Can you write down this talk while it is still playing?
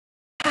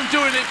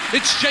from doing it,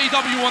 it's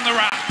JW on the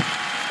ramp.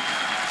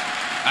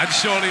 And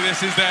surely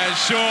this is theirs.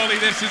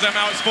 Surely this is a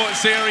Mousesports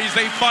series.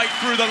 They fight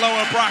through the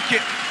lower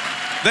bracket.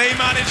 They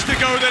manage to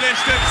go the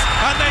distance,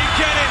 and they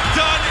get it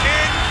done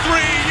in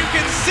 3. You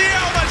can see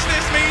how much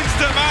this means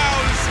to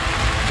Mouse.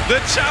 The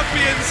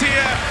champions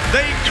here,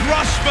 they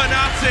crush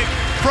Fnatic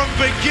from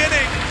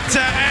beginning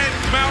to end.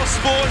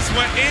 Mousesports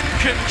were in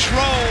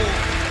control.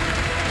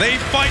 They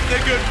fight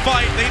the good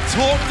fight, they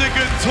talk the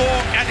good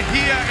talk, and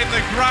here in the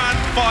grand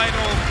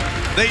final,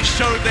 they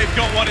showed they've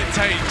got what it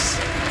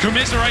takes.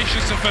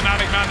 Commiserations to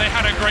Fnatic, man. They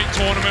had a great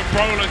tournament.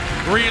 Brolin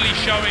really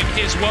showing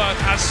his worth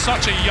as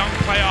such a young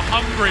player,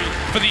 hungry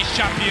for these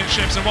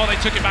championships. And while they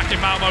took it back in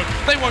Malmo,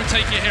 they won't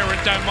take it here in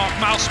Denmark.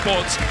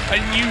 Mousesports, a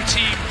new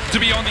team to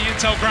be on the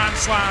Intel Grand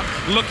Slam,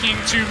 looking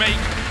to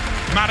make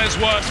matters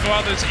worse for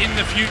others in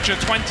the future.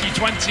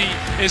 2020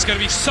 is going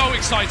to be so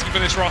exciting for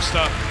this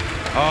roster.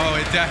 Oh,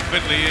 it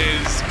definitely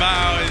is.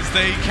 Mouse,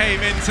 they came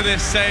into this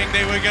saying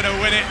they were going to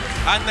win it,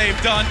 and they've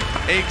done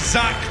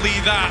exactly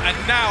that. And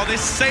now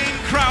this same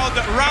crowd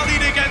that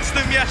rallied against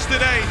them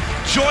yesterday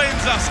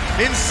joins us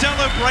in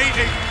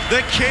celebrating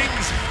the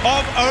Kings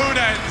of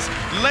Odense.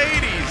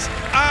 Ladies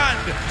and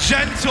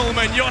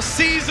gentlemen, your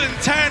Season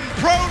 10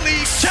 Pro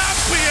League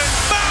champions,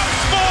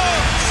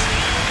 Mousesports!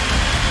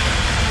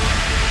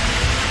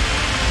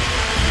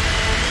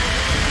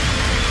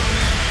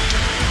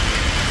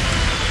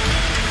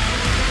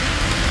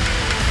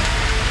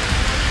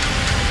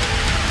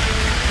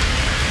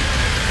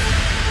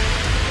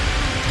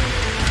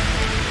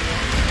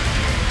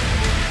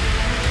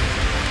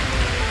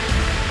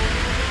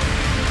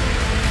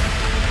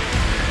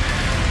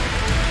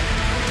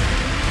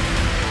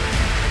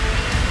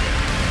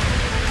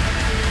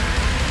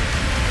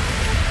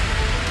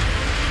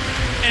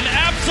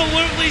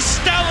 Absolutely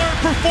stellar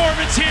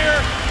performance here.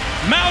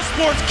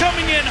 Mousesports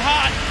coming in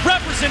hot,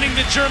 representing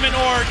the German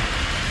org.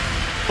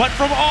 But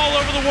from all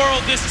over the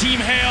world, this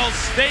team hails.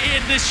 They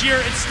end this year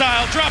in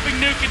style, dropping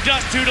Nuke and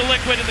Dust 2 to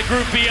Liquid in the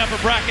Group B upper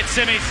bracket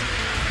semis.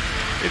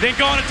 They then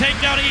go on to take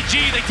down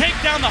EG. They take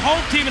down the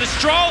home team in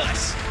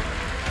Astralis.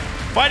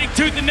 Fighting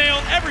tooth and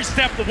nail every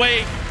step of the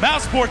way.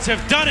 Mousesports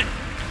have done it.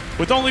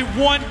 With only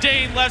one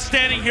Dane left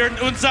standing here in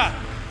Unza.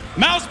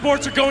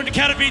 Mousesports are going to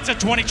Katowice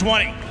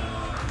 2020.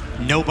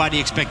 Nobody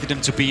expected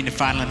them to be in the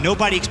final, and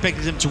nobody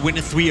expected them to win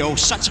a 3-0.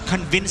 Such a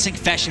convincing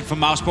fashion for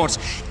Mousesports.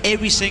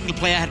 Every single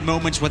player had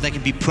moments where they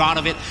can be proud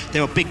of it. They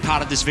were a big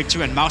part of this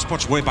victory, and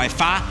Mousesports were by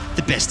far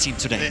the best team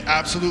today. They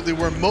absolutely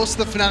were. Most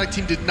of the Fnatic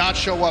team did not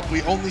show up.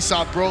 We only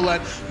saw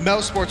Brolin.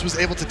 Mousesports was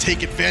able to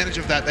take advantage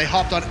of that. They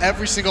hopped on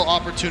every single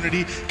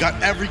opportunity,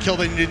 got every kill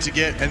they needed to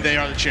get, and they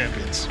are the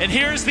champions. And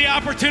here's the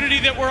opportunity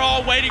that we're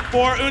all waiting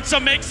for. Unsa,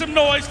 make some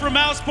noise for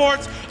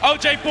Mousesports.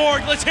 OJ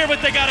Borg, let's hear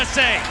what they got to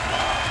say.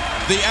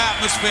 The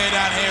atmosphere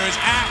down here is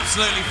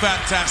absolutely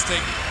fantastic.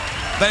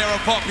 They are a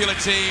popular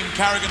team.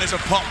 Carrigan is a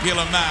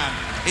popular man.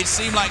 It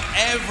seemed like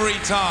every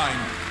time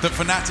that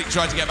Fnatic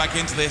tried to get back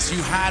into this,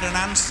 you had an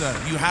answer.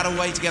 You had a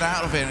way to get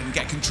out of it and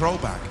get control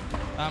back.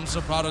 I'm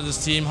so proud of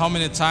this team. How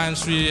many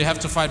times we have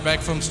to fight back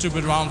from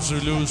stupid rounds to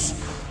lose.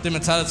 The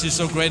mentality is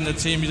so great in the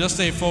team. You just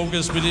stay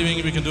focused,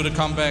 believing we can do the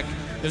comeback.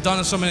 We've done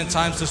it so many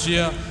times this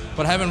year,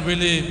 but haven't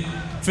really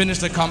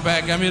finished the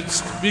comeback. I mean,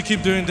 we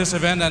keep doing this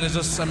event, and it's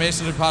just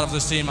amazing to be part of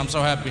this team. I'm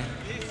so happy.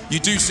 You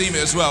do seem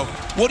it as well.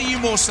 What are you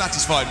more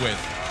satisfied with?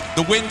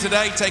 The win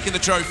today, taking the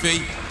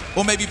trophy,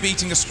 or maybe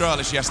beating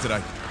Astralis yesterday?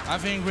 I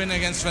think winning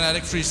against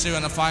Fnatic 3-0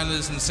 in the final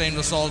is the same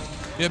result.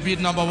 We have beat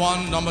number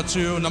 1, number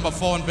 2, number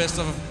 4 in best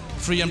of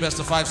 3 and best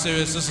of 5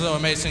 series. This is so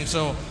amazing.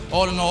 So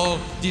all in all,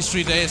 these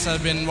 3 days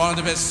have been one of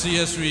the best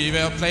years we've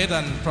ever played,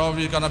 and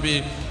probably gonna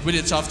be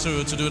really tough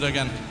to do it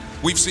again.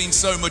 We've seen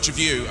so much of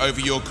you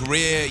over your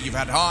career. You've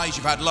had highs,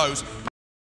 you've had lows.